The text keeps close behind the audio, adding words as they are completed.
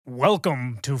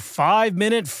Welcome to 5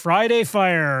 Minute Friday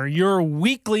Fire, your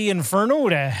weekly inferno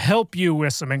to help you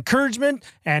with some encouragement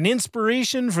and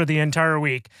inspiration for the entire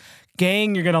week.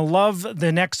 Gang, you're going to love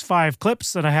the next 5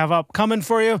 clips that I have upcoming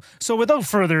for you. So without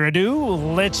further ado,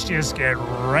 let's just get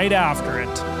right after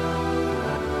it.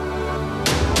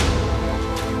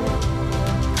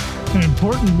 An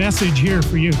important message here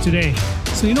for you today.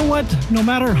 So you know what? No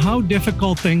matter how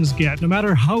difficult things get, no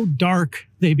matter how dark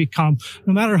they become,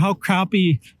 no matter how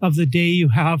crappy of the day you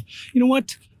have, you know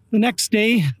what? The next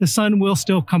day, the sun will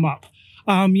still come up.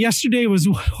 Yesterday was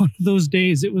one of those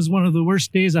days. It was one of the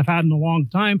worst days I've had in a long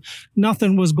time.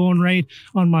 Nothing was going right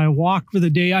on my walk for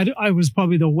the day. I was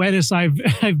probably the wettest I've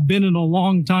been in a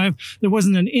long time. There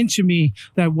wasn't an inch of me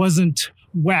that wasn't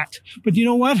wet. But you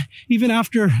know what? Even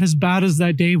after as bad as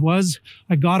that day was,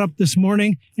 I got up this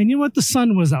morning and you know what? The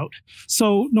sun was out.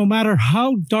 So no matter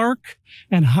how dark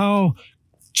and how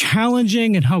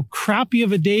challenging and how crappy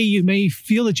of a day you may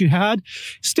feel that you had,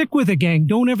 stick with it, gang.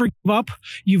 Don't ever give up.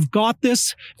 You've got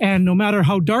this. And no matter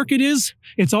how dark it is,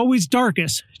 it's always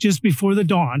darkest just before the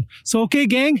dawn. So, okay,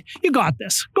 gang, you got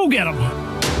this. Go get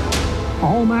them.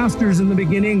 All masters in the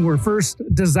beginning were first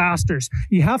disasters.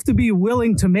 You have to be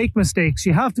willing to make mistakes.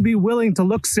 You have to be willing to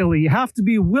look silly. You have to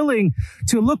be willing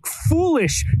to look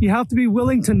foolish. You have to be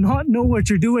willing to not know what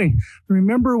you're doing.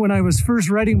 Remember when I was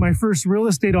first writing my first real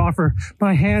estate offer,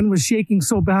 my hand was shaking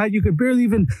so bad you could barely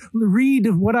even read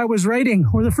what I was writing.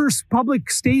 Or the first public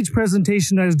stage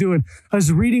presentation I was doing, I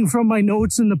was reading from my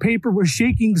notes and the paper was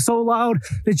shaking so loud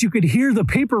that you could hear the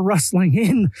paper rustling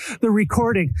in the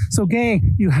recording. So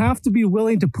gang, you have to be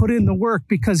willing to put in the work,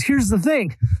 because here's the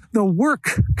thing, the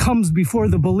work comes before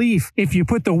the belief. If you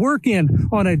put the work in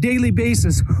on a daily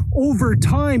basis, over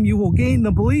time you will gain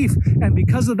the belief, and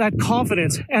because of that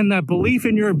confidence and that belief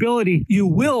in your ability, you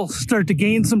will start to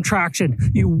gain some traction.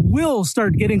 You will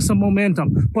start getting some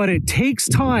momentum, but it takes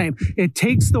time. It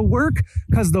takes the work,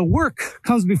 because the work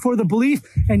comes before the belief,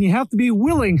 and you have to be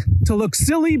willing to look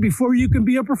silly before you can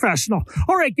be a professional.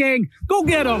 All right, gang, go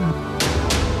get them.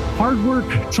 Hard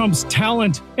work trumps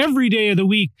talent every day of the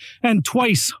week and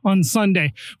twice on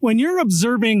Sunday. When you're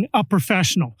observing a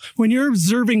professional, when you're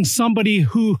observing somebody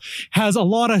who has a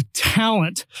lot of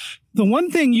talent, the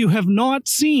one thing you have not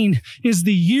seen is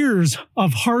the years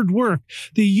of hard work,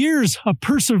 the years of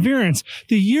perseverance,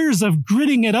 the years of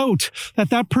gritting it out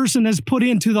that person has put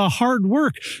into the hard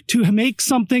work to make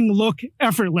something look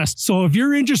effortless. So if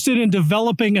you're interested in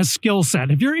developing a skill set,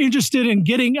 if you're interested in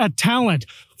getting a talent,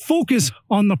 focus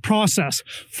on the process,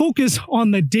 focus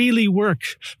on the daily work,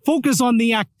 focus on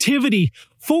the activity,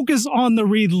 focus on the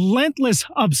relentless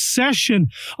obsession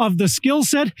of the skill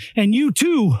set, and you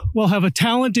too will have a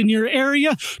talent in your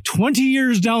area 20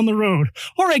 years down the road.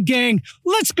 All right, gang,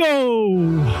 let's go.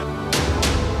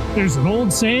 There's an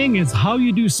old saying, it's how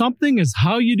you do something is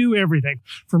how you do everything.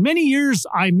 For many years,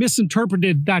 I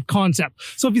misinterpreted that concept.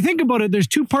 So if you think about it, there's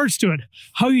 2 parts to it.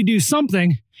 How you do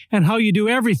something and how you do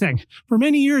everything. For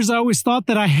many years, I always thought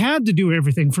that I had to do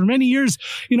everything. For many years,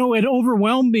 it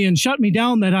overwhelmed me and shut me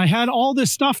down that I had all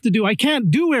this stuff to do. I can't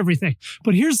do everything.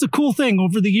 But here's the cool thing.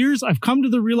 Over the years, I've come to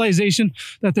the realization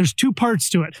that there's 2 parts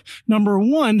to it. Number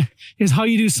 1 is how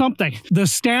you do something. The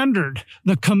standard,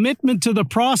 the commitment to the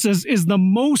process is the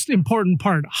most important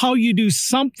part. How you do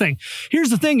something. Here's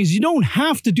the thing is you don't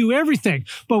have to do everything,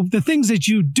 but the things that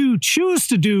you do choose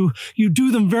to do, you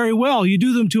do them very well. You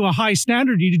do them to a high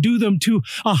standard. You do them to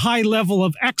a high level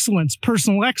of excellence,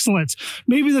 personal excellence.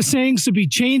 Maybe the saying should be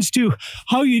changed to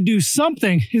how you do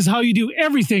something is how you do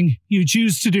everything you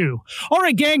choose to do. All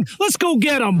right, gang, let's go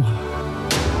get them.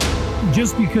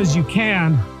 Just because you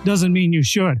can doesn't mean you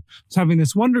should. I was having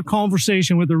this wonderful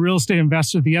conversation with a real estate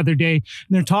investor the other day, and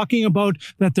they're talking about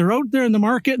that they're out there in the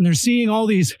market and they're seeing all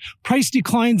these price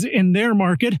declines in their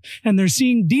market, and they're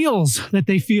seeing deals that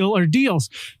they feel are deals.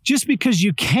 Just because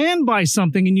you can buy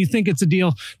something and you think it's a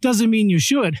deal doesn't mean you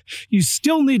should. You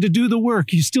still need to do the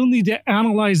work. You still need to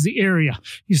analyze the area.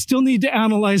 You still need to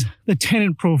analyze the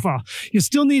tenant profile. You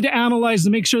still need to analyze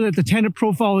to make sure that the tenant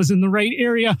profile is in the right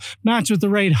area, matched with the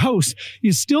right house.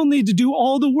 You still need to do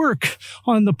all the work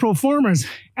on the pro formas,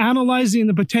 analyzing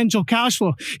the potential cash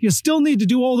flow. You still need to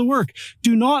do all the work.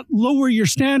 Do not lower your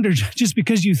standards just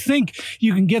because you think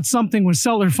you can get something with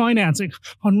seller financing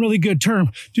on really good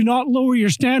term. Do not lower your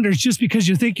standards just because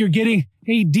you think you're getting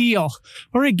a deal.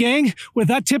 All right, gang, with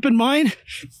that tip in mind,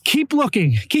 keep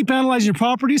looking, keep analyzing your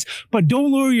properties, but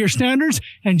don't lower your standards.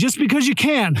 And just because you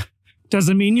can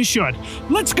doesn't mean you should.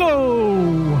 Let's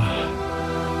go.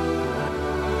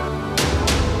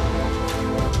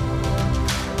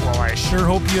 I sure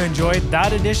hope you enjoyed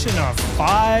that edition of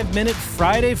 5 Minute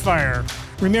Friday Fire.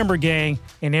 Remember, gang,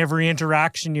 in every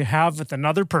interaction you have with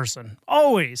another person,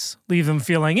 always leave them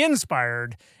feeling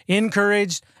inspired,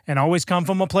 encouraged, and always come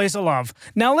from a place of love.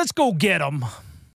 Now let's go get them.